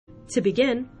To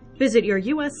begin, visit your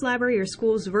U.S. library or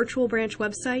school's virtual branch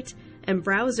website and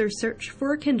browse or search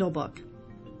for a Kindle book.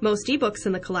 Most ebooks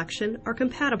in the collection are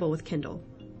compatible with Kindle.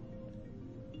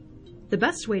 The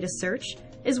best way to search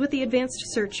is with the Advanced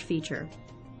Search feature.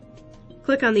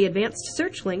 Click on the Advanced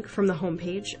Search link from the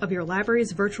homepage of your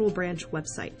library's virtual branch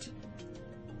website.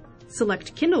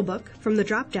 Select Kindle Book from the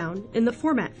drop-down in the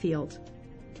Format field.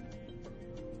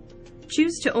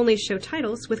 Choose to only show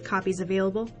titles with copies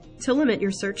available to limit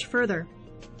your search further.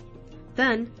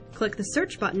 Then, click the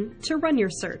Search button to run your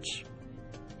search.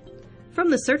 From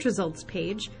the search results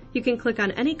page, you can click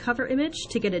on any cover image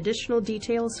to get additional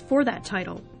details for that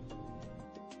title.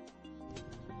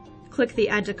 Click the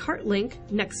Add to Cart link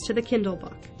next to the Kindle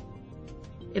book.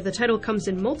 If the title comes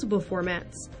in multiple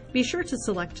formats, be sure to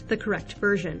select the correct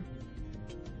version.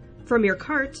 From your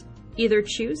cart, either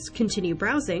choose Continue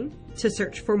Browsing to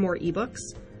search for more ebooks,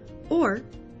 or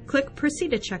click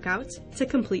Proceed to Checkout to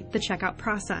complete the checkout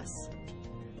process.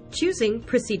 Choosing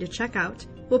Proceed to Checkout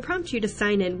will prompt you to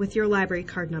sign in with your library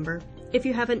card number if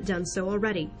you haven't done so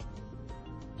already.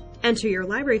 Enter your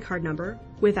library card number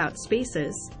without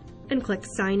spaces and click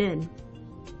Sign In.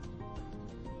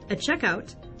 At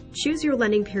checkout, choose your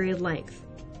lending period length.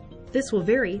 This will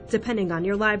vary depending on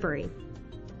your library.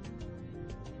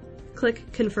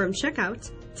 Click Confirm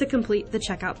Checkout to complete the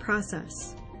checkout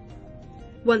process.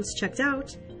 Once checked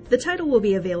out, the title will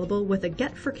be available with a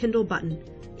Get for Kindle button,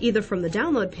 either from the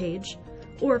download page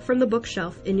or from the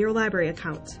bookshelf in your library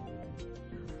account.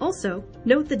 Also,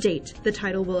 note the date the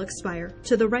title will expire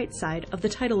to the right side of the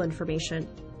title information.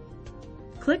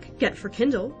 Click Get for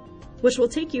Kindle, which will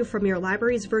take you from your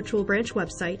library's virtual branch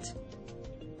website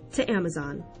to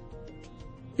Amazon.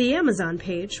 The Amazon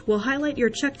page will highlight your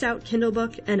checked out Kindle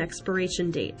book and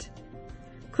expiration date.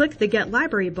 Click the Get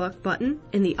Library Book button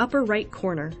in the upper right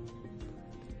corner.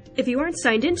 If you aren't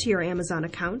signed into your Amazon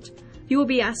account, you will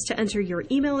be asked to enter your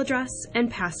email address and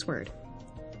password.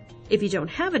 If you don't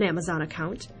have an Amazon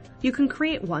account, you can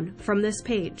create one from this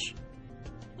page.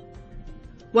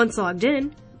 Once logged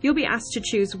in, you'll be asked to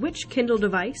choose which Kindle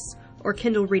device or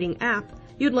Kindle reading app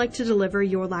you'd like to deliver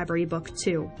your library book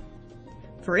to.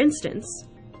 For instance,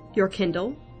 your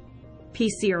Kindle,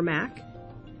 PC or Mac,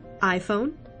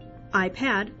 iPhone,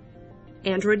 iPad,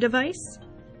 Android device,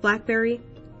 BlackBerry,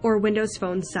 or Windows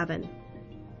Phone 7.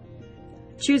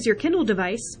 Choose your Kindle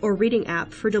device or reading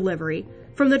app for delivery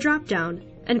from the drop-down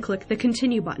and click the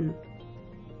Continue button.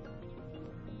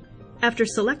 After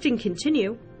selecting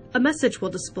Continue, a message will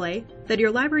display that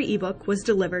your library ebook was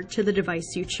delivered to the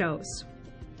device you chose.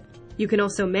 You can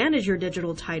also manage your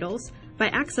digital titles by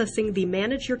accessing the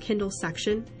Manage Your Kindle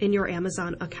section in your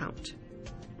Amazon account.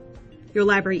 Your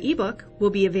library ebook will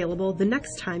be available the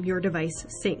next time your device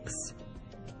syncs.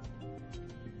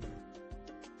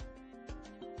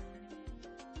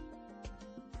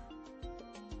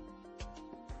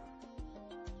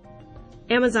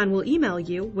 Amazon will email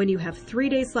you when you have 3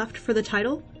 days left for the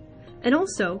title, and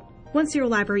also once your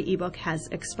library ebook has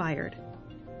expired.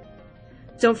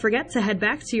 Don't forget to head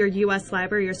back to your U.S.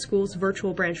 library or school's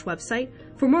virtual branch website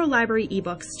for more library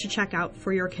ebooks to check out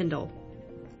for your Kindle.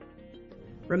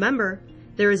 Remember,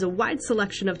 there is a wide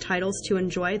selection of titles to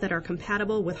enjoy that are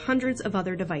compatible with hundreds of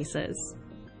other devices.